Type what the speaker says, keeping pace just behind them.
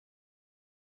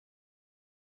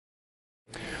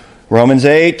Romans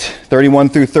 8, 31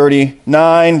 through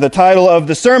 39. The title of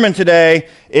the sermon today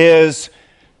is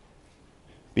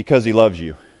Because He Loves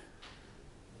You.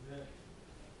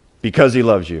 Because He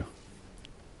loves you.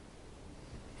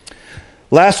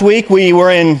 Last week we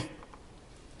were in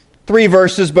 3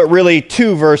 verses, but really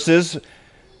 2 verses.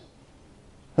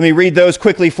 Let me read those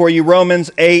quickly for you.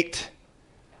 Romans 8,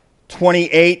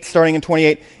 28, starting in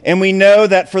 28. And we know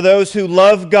that for those who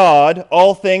love God,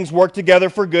 all things work together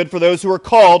for good for those who are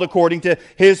called according to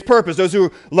His purpose. Those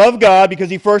who love God because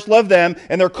He first loved them,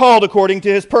 and they're called according to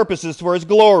His purposes for His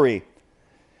glory.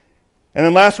 And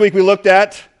then last week we looked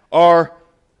at our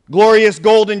glorious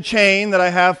golden chain that I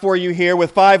have for you here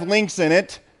with 5 links in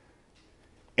it.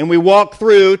 And we walked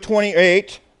through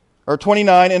 28, or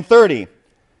 29 and 30.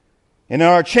 And in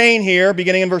our chain here,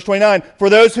 beginning in verse 29, for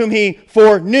those whom He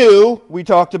foreknew, we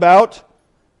talked about,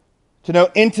 to know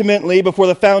intimately before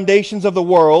the foundations of the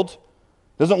world,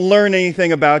 doesn't learn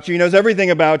anything about you. He knows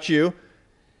everything about you,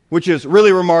 which is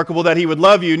really remarkable that He would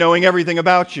love you knowing everything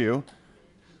about you.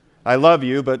 I love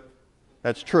you, but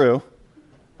that's true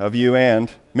of you and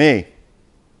me.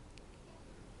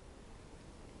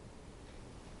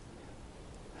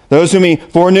 Those whom He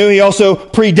foreknew, He also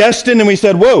predestined. And we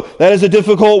said, whoa, that is a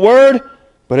difficult word,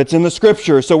 but it's in the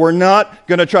Scripture. So we're not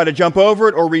going to try to jump over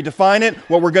it or redefine it.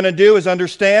 What we're going to do is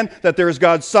understand that there is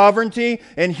God's sovereignty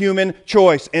and human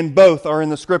choice. And both are in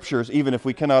the Scriptures, even if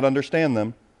we cannot understand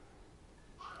them.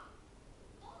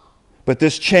 But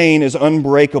this chain is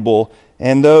unbreakable.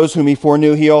 And those whom He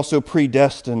foreknew, He also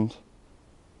predestined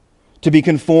to be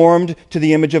conformed to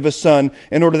the image of His Son,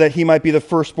 in order that He might be the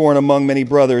firstborn among many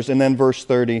brothers. And then verse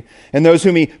 30. And those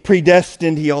whom He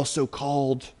predestined, He also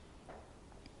called.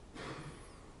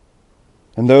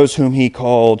 And those whom He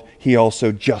called, He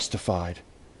also justified.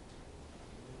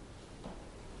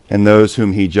 And those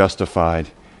whom He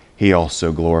justified, He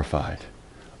also glorified.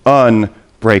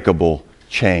 Unbreakable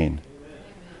chain.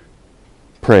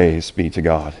 Praise be to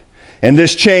God. And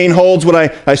this chain holds what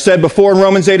I said before in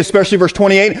Romans 8, especially verse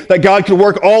 28, that God could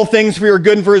work all things for your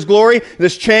good and for His glory.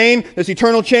 This chain, this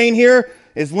eternal chain here,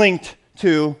 is linked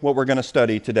to what we're going to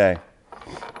study today.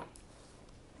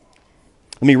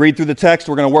 Let me read through the text.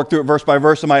 We're going to work through it verse by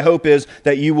verse, and my hope is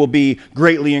that you will be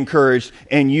greatly encouraged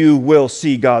and you will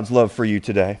see God's love for you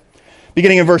today.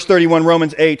 Beginning in verse 31,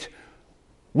 Romans 8,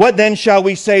 what then shall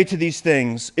we say to these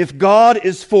things? If God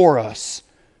is for us,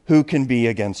 who can be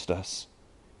against us?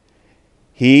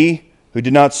 He who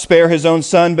did not spare His own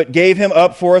Son, but gave Him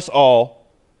up for us all,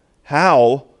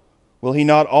 how will He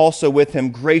not also with Him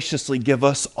graciously give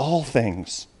us all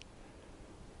things?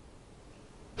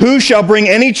 Who shall bring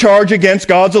any charge against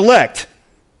God's elect?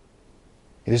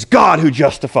 It is God who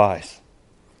justifies.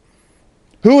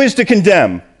 Who is to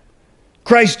condemn?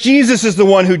 Christ Jesus is the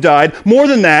one who died, more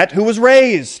than that, who was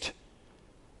raised,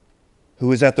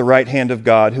 who is at the right hand of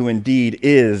God, who indeed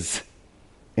is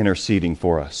interceding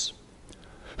for us.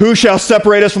 Who shall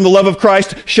separate us from the love of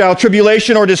Christ? Shall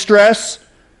tribulation or distress,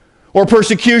 or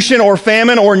persecution, or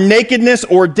famine, or nakedness,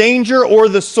 or danger, or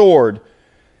the sword?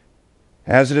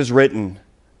 As it is written,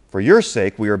 for your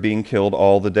sake we are being killed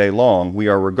all the day long. We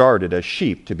are regarded as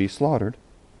sheep to be slaughtered.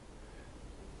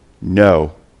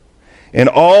 No. In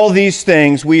all these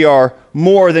things we are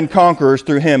more than conquerors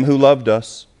through Him who loved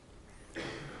us.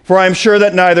 For I am sure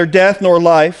that neither death nor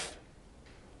life,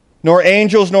 nor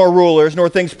angels, nor rulers, nor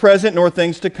things present, nor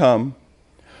things to come,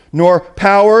 nor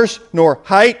powers, nor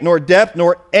height, nor depth,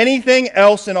 nor anything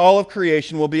else in all of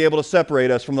creation will be able to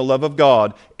separate us from the love of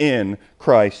God in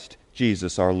Christ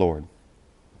Jesus our Lord.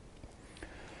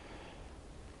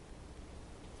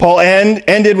 Paul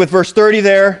ended with verse 30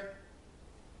 there.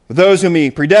 Those whom He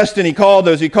predestined, He called.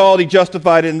 Those He called, He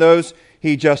justified. And those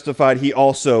He justified, He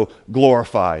also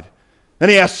glorified. Then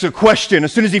he asks a question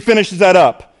as soon as he finishes that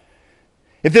up.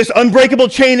 If this unbreakable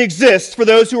chain exists for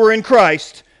those who are in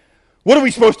Christ, what are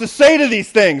we supposed to say to these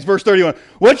things? Verse 31.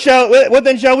 What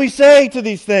then shall we say to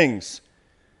these things?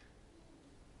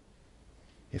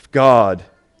 If God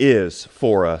is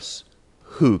for us,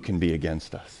 who can be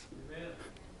against us? Amen.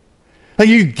 Like,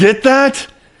 you get that?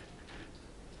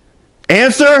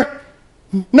 Answer?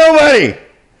 Nobody.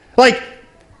 Like,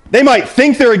 they might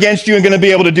think they're against you and going to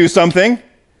be able to do something,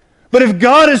 but if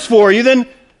God is for you, then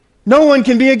no one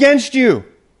can be against you.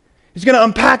 He's going to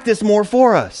unpack this more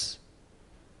for us.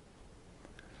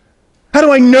 How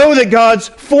do I know that God's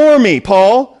for me,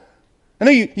 Paul? I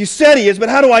know you said He is, but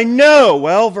how do I know?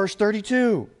 Well, verse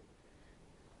 32.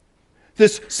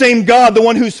 This same God, the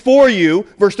one who's for you,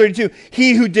 verse 32,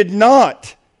 He who did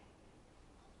not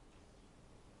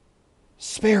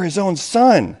spare His own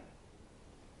Son,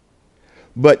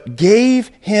 but gave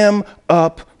Him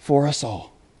up for us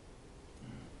all.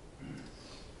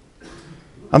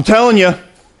 I'm telling you,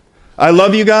 I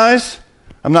love you guys.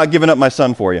 I'm not giving up my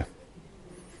son for you.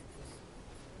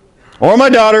 Or my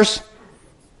daughters.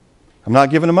 I'm not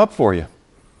giving them up for you.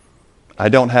 I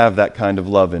don't have that kind of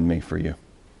love in me for you.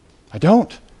 I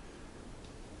don't.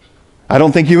 I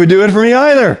don't think you would do it for me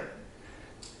either.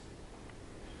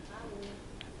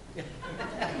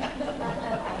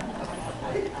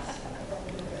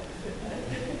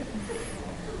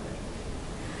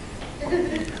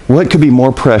 What could be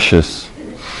more precious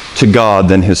to God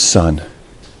than his son?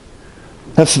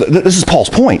 This is Paul's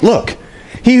point. Look,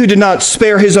 he who did not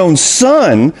spare his own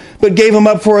son, but gave him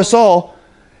up for us all,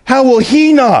 how will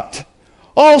he not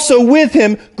also with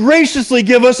him graciously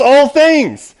give us all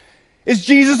things? Is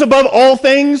Jesus above all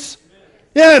things?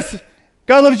 Yes.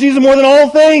 God loves Jesus more than all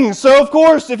things. So, of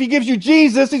course, if he gives you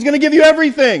Jesus, he's going to give you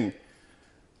everything.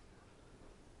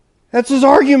 That's his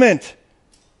argument.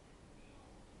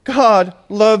 God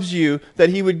loves you that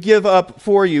he would give up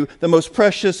for you the most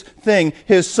precious thing,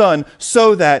 his son,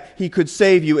 so that he could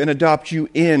save you and adopt you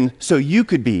in so you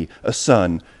could be a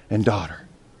son and daughter.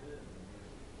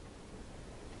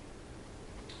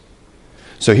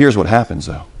 So here's what happens,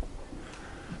 though.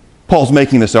 Paul's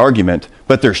making this argument,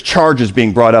 but there's charges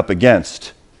being brought up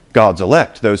against God's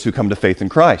elect, those who come to faith in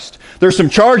Christ. There's some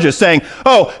charges saying,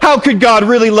 oh, how could God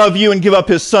really love you and give up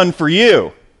his son for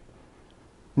you?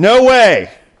 No way.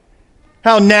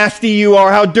 How nasty you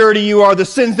are, how dirty you are, the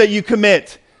sins that you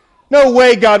commit. No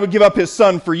way God would give up his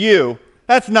son for you.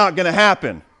 That's not going to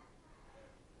happen.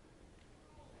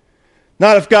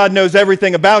 Not if God knows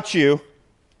everything about you.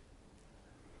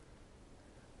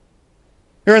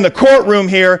 You're in the courtroom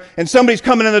here, and somebody's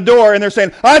coming in the door, and they're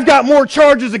saying, I've got more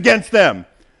charges against them.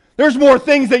 There's more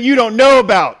things that you don't know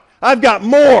about. I've got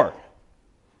more.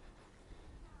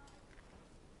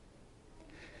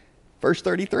 Verse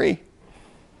 33.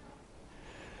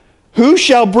 Who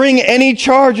shall bring any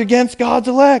charge against God's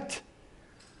elect?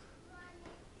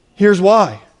 Here's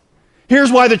why.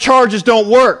 Here's why the charges don't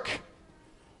work.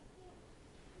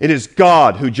 It is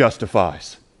God who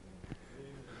justifies.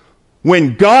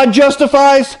 When God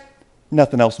justifies,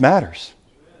 nothing else matters.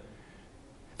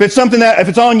 If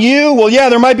it's on you, well, yeah,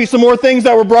 there might be some more things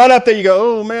that were brought up that you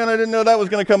go, oh man, I didn't know that was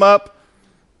going to come up.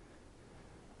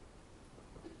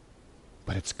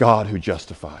 But it's God who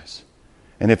justifies.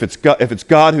 And if it's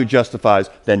God who justifies,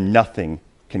 then nothing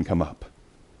can come up.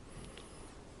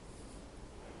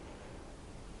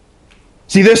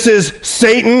 See, this is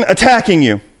Satan attacking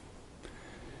you,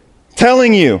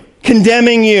 telling you,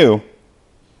 condemning you,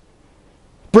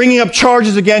 bringing up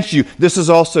charges against you. This is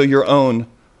also your own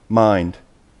mind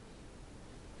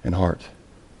and heart.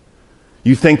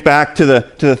 You think back to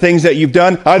the things that you've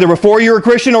done, either before you're a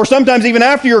Christian or sometimes even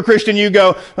after you're a Christian, you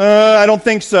go, I don't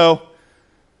think so.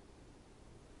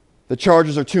 The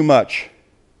charges are too much.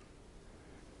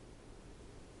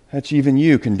 That's even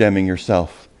you condemning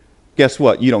yourself. Guess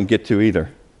what? You don't get to either.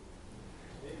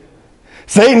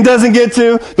 Satan doesn't get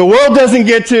to, the world doesn't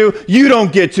get to, you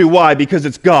don't get to. Why? Because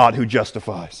it's God who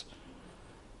justifies.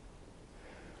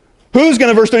 Who's going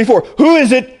to, verse 24, who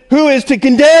is to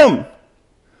condemn?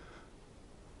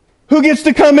 Who gets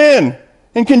to come in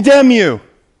and condemn you?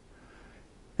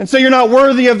 And so you're not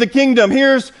worthy of the kingdom.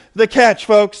 Here's the catch,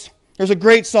 folks. There's a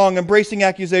great song, Embracing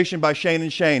Accusation by Shane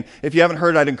and Shane. If you haven't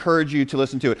heard it, I'd encourage you to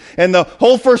listen to it. And the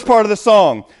whole first part of the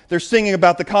song, they're singing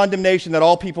about the condemnation that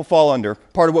all people fall under,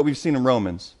 part of what we've seen in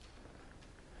Romans.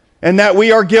 And that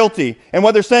we are guilty. And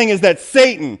what they're saying is that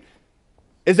Satan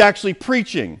is actually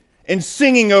preaching and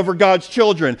singing over God's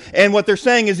children. And what they're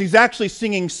saying is he's actually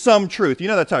singing some truth. You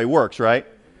know that's how he works, right?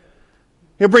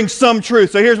 He'll bring some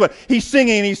truth. So here's what he's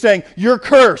singing, and he's saying, you're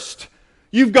cursed.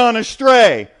 You've gone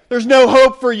astray. There's no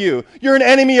hope for you. You're an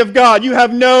enemy of God. You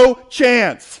have no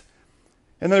chance.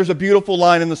 And there's a beautiful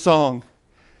line in the song.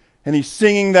 And he's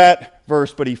singing that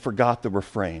verse, but he forgot the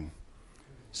refrain.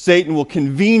 Satan will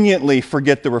conveniently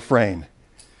forget the refrain.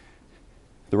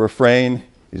 The refrain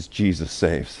is Jesus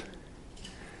saves.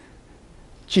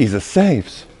 Jesus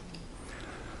saves.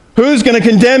 Who's going to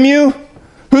condemn you?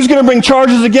 Who's going to bring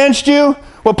charges against you?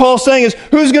 What Paul's saying is,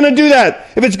 who's going to do that?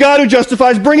 If it's God who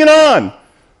justifies, bring it on.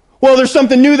 Well, there's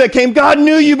something new that came. God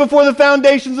knew you before the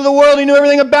foundations of the world. He knew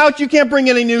everything about you. You can't bring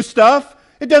any new stuff.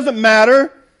 It doesn't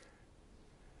matter.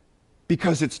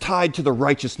 Because it's tied to the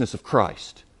righteousness of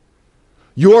Christ.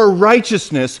 Your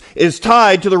righteousness is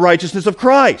tied to the righteousness of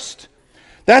Christ.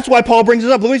 That's why Paul brings it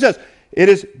up. Look what he says. It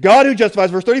is God who justifies,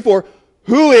 verse 34,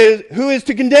 who is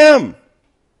to condemn?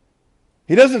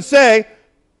 He doesn't say,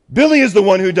 Billy is the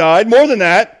one who died. More than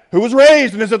that, who was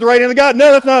raised and is at the right hand of God.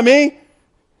 No, that's not me.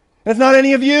 That's not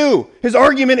any of you. His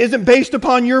argument isn't based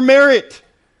upon your merit.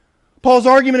 Paul's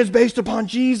argument is based upon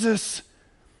Jesus.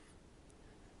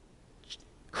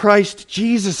 Christ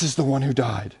Jesus is the one who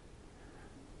died.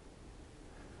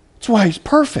 That's why he's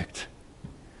perfect.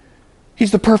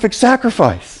 He's the perfect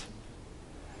sacrifice.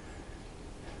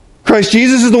 Christ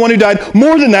Jesus is the one who died.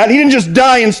 More than that, he didn't just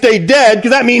die and stay dead,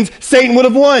 because that means Satan would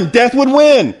have won. Death would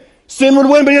win. Sin would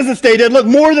win, but he doesn't stay dead. Look,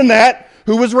 more than that,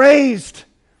 who was raised.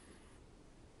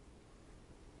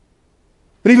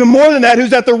 But even more than that,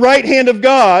 who's at the right hand of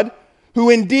God, who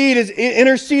indeed is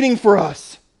interceding for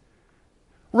us.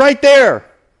 Right there.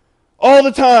 All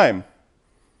the time.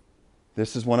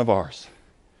 This is one of ours.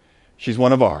 She's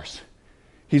one of ours.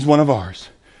 He's one of ours.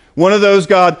 One of those,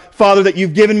 God, Father, that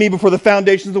you've given me before the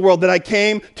foundations of the world, that I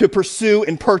came to pursue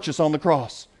and purchase on the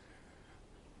cross.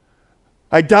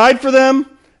 I died for them,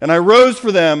 and I rose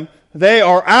for them. They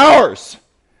are ours.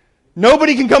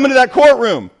 Nobody can come into that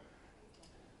courtroom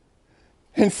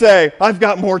and say, I've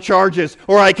got more charges,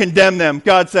 or I condemn them.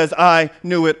 God says, I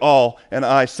knew it all, and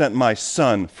I sent my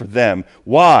Son for them.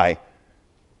 Why?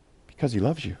 Because he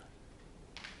loves you.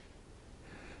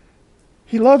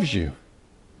 He loves you.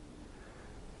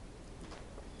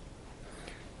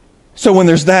 So when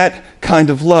there's that kind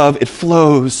of love, it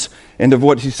flows into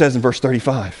what he says in verse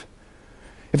 35.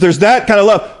 If there's that kind of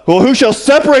love, well, who shall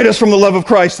separate us from the love of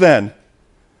Christ then?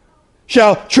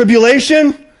 Shall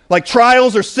tribulation, like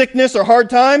trials or sickness or hard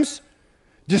times,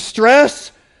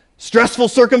 distress, stressful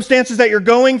circumstances that you're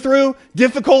going through,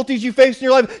 difficulties you face in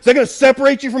your life, is that going to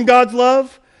separate you from God's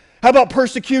love? How about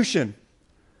persecution?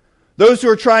 Those who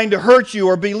are trying to hurt you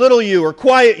or belittle you or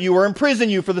quiet you or imprison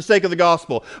you for the sake of the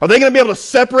gospel, are they going to be able to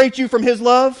separate you from his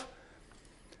love?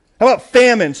 How about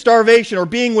famine, starvation, or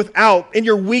being without in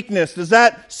your weakness? Does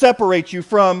that separate you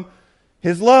from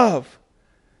his love?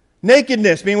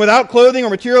 Nakedness, being without clothing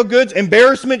or material goods,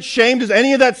 embarrassment, shame, does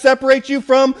any of that separate you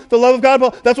from the love of God?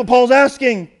 Well, that's what Paul's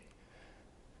asking.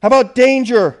 How about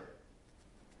danger?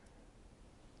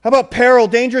 How about peril,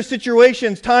 dangerous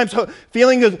situations, times,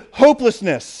 feeling of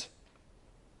hopelessness?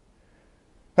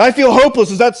 I feel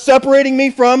hopeless. Is that separating me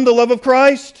from the love of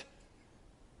Christ?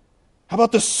 How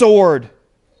about the sword?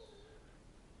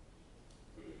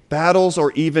 Battles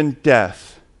or even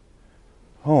death.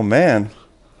 Oh man.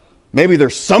 Maybe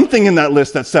there's something in that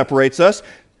list that separates us.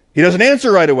 He doesn't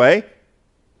answer right away.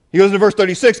 He goes into verse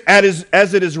 36,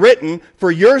 as it is written, for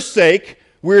your sake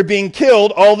we are being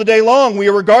killed all the day long. We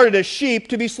are regarded as sheep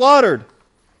to be slaughtered.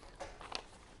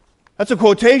 That's a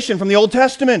quotation from the Old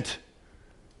Testament.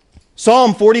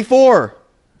 Psalm 44,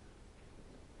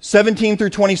 17 through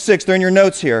 26. They're in your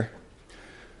notes here.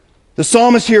 The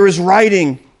psalmist here is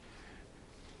writing.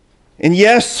 And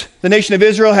yes, the nation of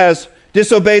Israel has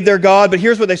disobeyed their God, but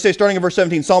here's what they say starting in verse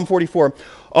 17, Psalm 44.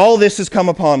 All this has come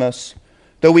upon us,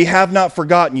 though we have not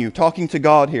forgotten you, talking to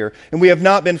God here, and we have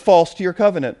not been false to your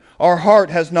covenant. Our heart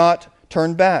has not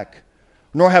turned back,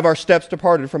 nor have our steps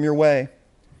departed from your way.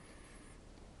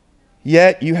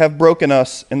 Yet you have broken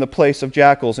us in the place of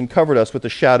jackals and covered us with the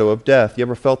shadow of death. You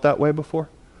ever felt that way before?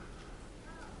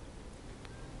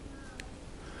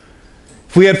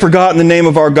 If we had forgotten the name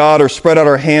of our God or spread out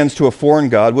our hands to a foreign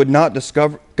God, would not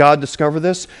God discover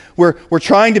this? We're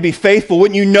trying to be faithful.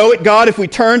 Wouldn't you know it, God, if we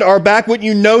turned our back? Wouldn't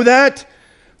you know that?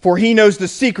 For he knows the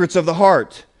secrets of the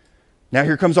heart. Now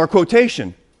here comes our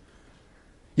quotation.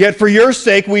 Yet for your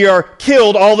sake we are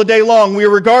killed all the day long. We are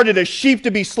regarded as sheep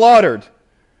to be slaughtered.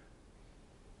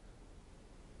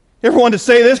 You ever wanted to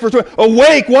say this? Verse 20,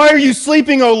 awake, why are you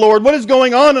sleeping, O Lord? What is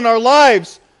going on in our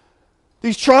lives?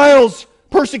 These trials,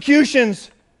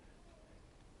 persecutions,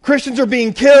 Christians are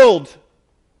being killed.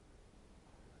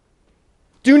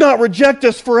 Do not reject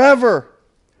us forever.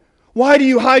 Why do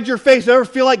you hide your face? Do you ever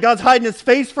feel like God's hiding his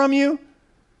face from you?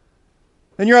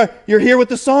 And you're here with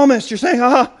the psalmist. You're saying,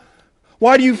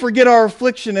 why do you forget our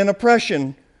affliction and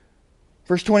oppression?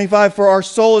 Verse 25, for our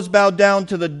soul is bowed down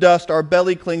to the dust, our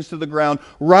belly clings to the ground.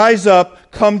 Rise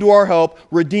up, come to our help,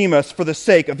 redeem us for the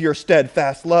sake of your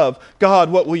steadfast love. God,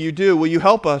 what will you do? Will you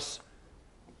help us?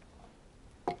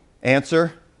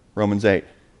 Answer, Romans 8.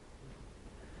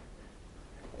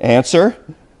 Answer,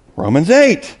 Romans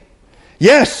 8.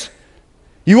 Yes,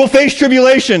 you will face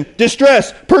tribulation,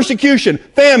 distress, persecution,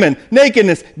 famine,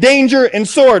 nakedness, danger, and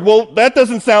sword. Well, that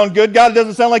doesn't sound good. God, it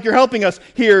doesn't sound like you're helping us.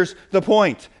 Here's the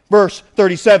point. Verse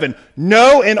 37.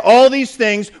 No, in all these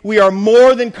things we are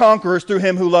more than conquerors through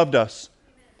him who loved us.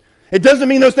 It doesn't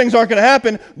mean those things aren't going to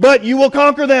happen, but you will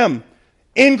conquer them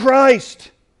in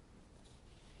Christ.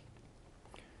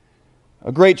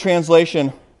 A great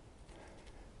translation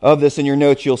of this in your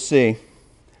notes you'll see.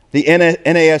 The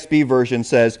NASB version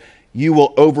says, you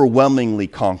will overwhelmingly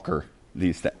conquer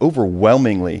these things.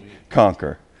 Overwhelmingly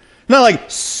conquer. Not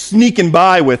like sneaking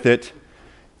by with it.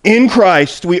 In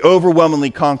Christ, we overwhelmingly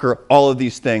conquer all of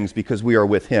these things because we are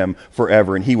with him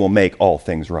forever, and he will make all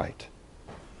things right.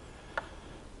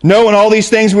 No, in all these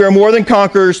things we are more than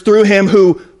conquerors through him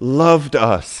who loved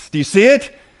us. Do you see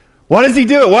it? Why does he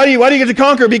do it? Why do you get to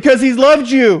conquer? Because he's loved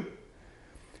you.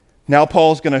 Now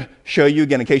Paul's going to show you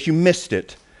again in case you missed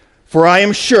it. For I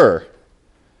am sure,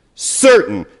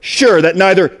 certain, sure that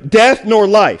neither death nor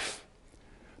life,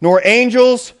 nor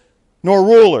angels nor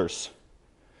rulers,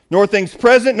 nor things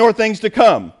present nor things to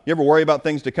come. You ever worry about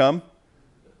things to come?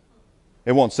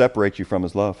 It won't separate you from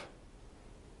his love.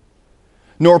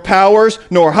 Nor powers,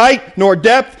 nor height, nor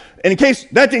depth, and in case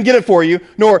that didn't get it for you,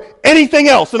 nor anything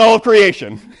else in all of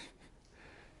creation.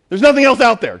 There's nothing else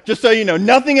out there, just so you know.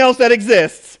 Nothing else that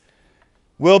exists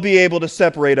will be able to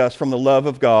separate us from the love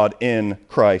of God in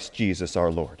Christ Jesus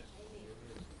our Lord.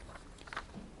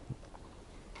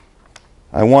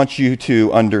 I want you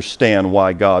to understand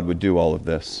why God would do all of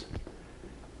this.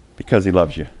 Because he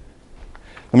loves you.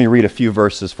 Let me read a few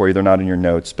verses for you. They're not in your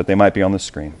notes, but they might be on the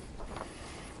screen.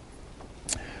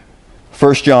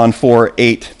 1 John 4,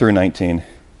 8 through 19.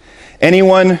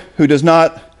 Anyone who does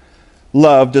not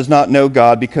love does not know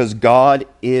God, because God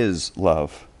is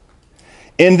love.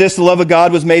 In this, the love of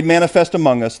God was made manifest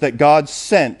among us, that God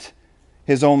sent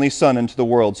his only Son into the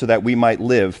world so that we might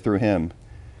live through him.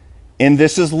 In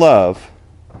this is love,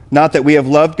 not that we have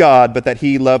loved God, but that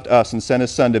he loved us and sent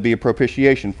his Son to be a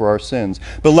propitiation for our sins.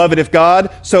 Beloved, if God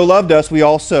so loved us, we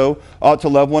also ought to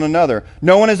love one another.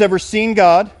 No one has ever seen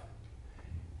God.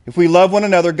 If we love one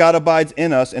another, God abides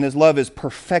in us, and his love is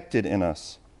perfected in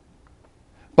us.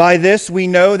 By this we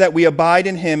know that we abide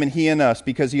in him and he in us,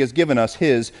 because he has given us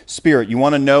his Spirit. You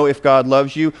want to know if God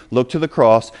loves you? Look to the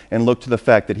cross and look to the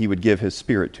fact that he would give his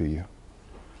Spirit to you.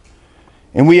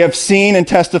 And we have seen and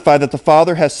testified that the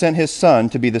Father has sent his Son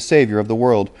to be the Savior of the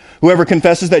world. Whoever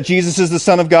confesses that Jesus is the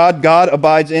Son of God, God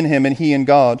abides in him and he in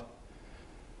God.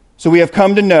 So we have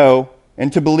come to know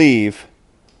and to believe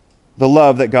the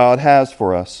love that God has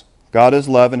for us. God is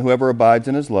love, and whoever abides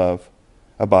in his love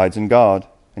abides in God,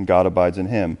 and God abides in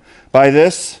him. By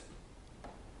this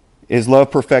is love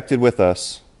perfected with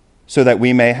us, so that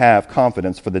we may have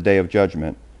confidence for the day of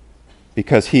judgment.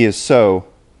 Because he is so,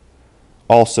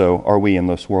 also are we in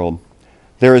this world.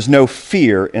 There is no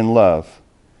fear in love.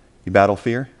 You battle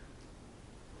fear?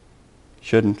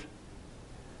 Shouldn't.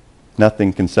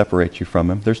 Nothing can separate you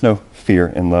from him. There's no fear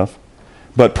in love.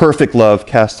 But perfect love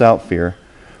casts out fear.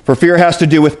 For fear has to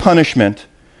do with punishment,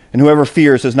 and whoever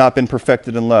fears has not been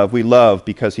perfected in love. We love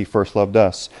because he first loved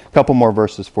us. A couple more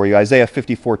verses for you. Isaiah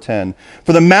 54:10.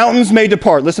 For the mountains may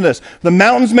depart. Listen to this. The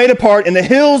mountains may depart and the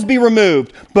hills be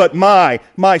removed, but my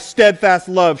steadfast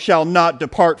love shall not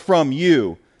depart from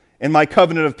you, and my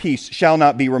covenant of peace shall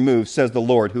not be removed, says the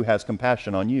Lord who has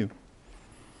compassion on you.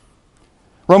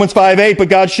 Romans 5:8. But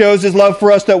God shows his love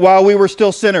for us, that while we were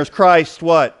still sinners, Christ,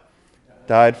 what?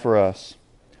 Died for us.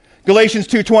 Galatians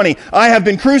 2:20, I have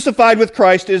been crucified with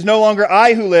Christ. It is no longer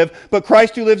I who live, but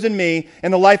Christ who lives in me.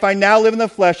 And the life I now live in the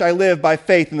flesh, I live by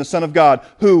faith in the Son of God,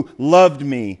 who loved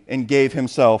me and gave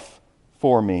himself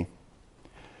for me.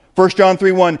 1 John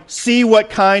 3:1, see what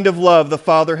kind of love the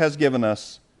Father has given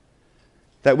us,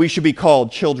 that we should be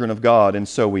called children of God, and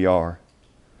so we are.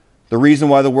 The reason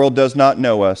why the world does not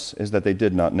know us is that they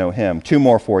did not know him. Two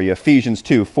more for you. Ephesians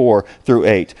 2:4 through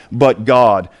 8. But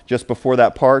God, just before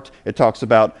that part, it talks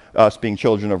about us being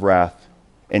children of wrath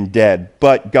and dead.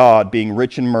 But God, being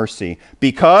rich in mercy,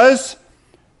 because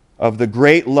of the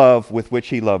great love with which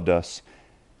he loved us,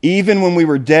 even when we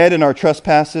were dead in our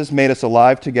trespasses, made us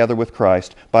alive together with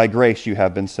Christ. By grace you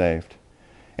have been saved.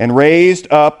 And raised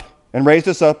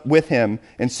us up with him,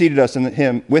 and seated us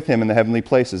with him in the heavenly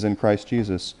places in Christ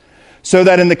Jesus, so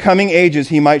that in the coming ages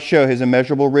he might show his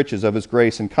immeasurable riches of his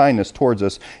grace and kindness towards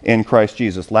us in Christ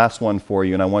Jesus. Last one for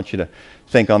you, and I want you to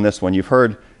think on this one. You've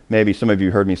heard, maybe some of you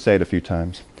heard me say it a few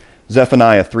times.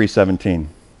 Zephaniah 3:17.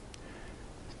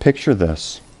 Picture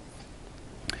this.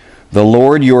 The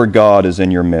Lord your God is in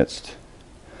your midst,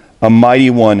 a mighty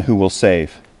one who will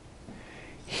save.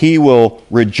 He will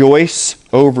rejoice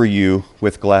over you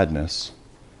with gladness.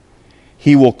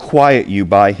 He will quiet you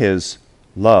by his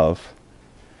love.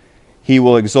 He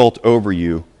will exult over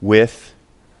you with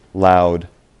loud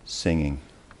singing.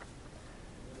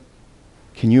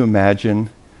 Can you imagine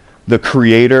the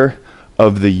creator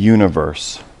of the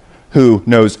universe, who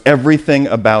knows everything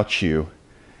about you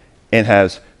and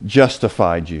has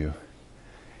justified you?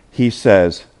 He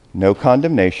says, no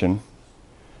condemnation,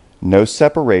 no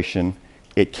separation.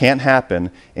 It can't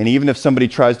happen. And even if somebody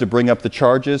tries to bring up the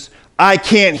charges, I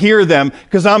can't hear them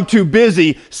because I'm too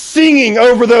busy singing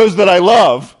over those that I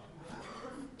love.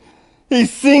 He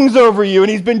sings over you,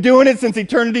 and he's been doing it since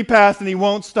eternity past, and he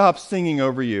won't stop singing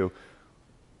over you.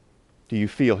 Do you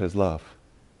feel his love?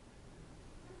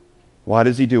 Why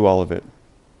does he do all of it?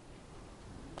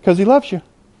 Because he loves you.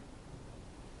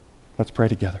 Let's pray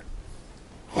together.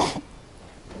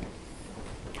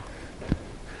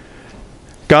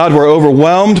 God, we're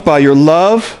overwhelmed by your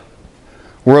love.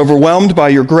 We're overwhelmed by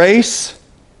your grace.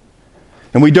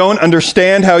 And we don't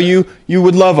understand how you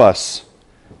would love us.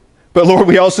 But Lord,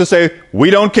 we also say,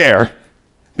 we don't care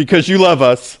because you love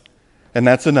us, and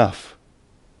that's enough.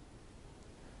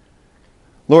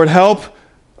 Lord, help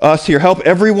us here, help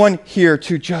everyone here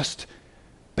to just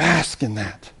bask in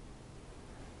that.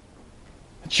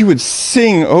 That you would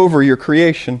sing over your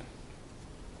creation.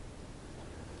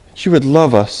 That you would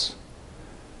love us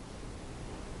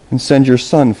and send your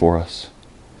Son for us.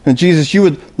 And Jesus, you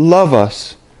would love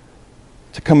us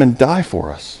to come and die for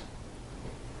us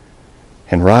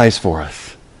and rise for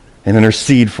us and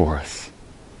intercede for us.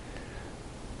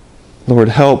 Lord,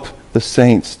 help the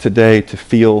saints today to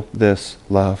feel this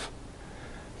love,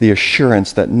 the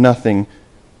assurance that nothing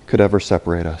could ever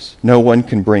separate us. No one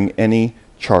can bring any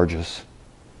charges.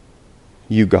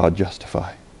 You, God,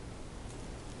 justify.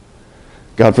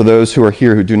 God, for those who are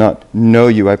here who do not know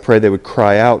you, I pray they would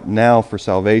cry out now for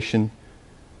salvation.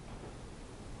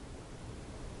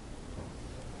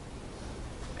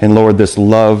 And Lord, this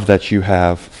love that you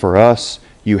have for us,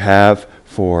 you have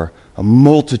for a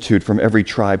multitude from every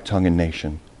tribe, tongue, and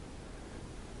nation.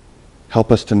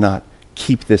 Help us to not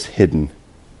keep this hidden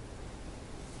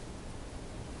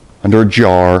under a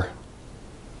jar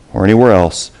or anywhere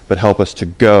else, but help us to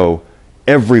go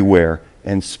everywhere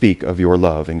and speak of your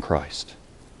love in Christ.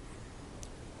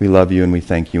 We love you and we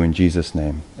thank you in Jesus'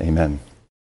 name. Amen.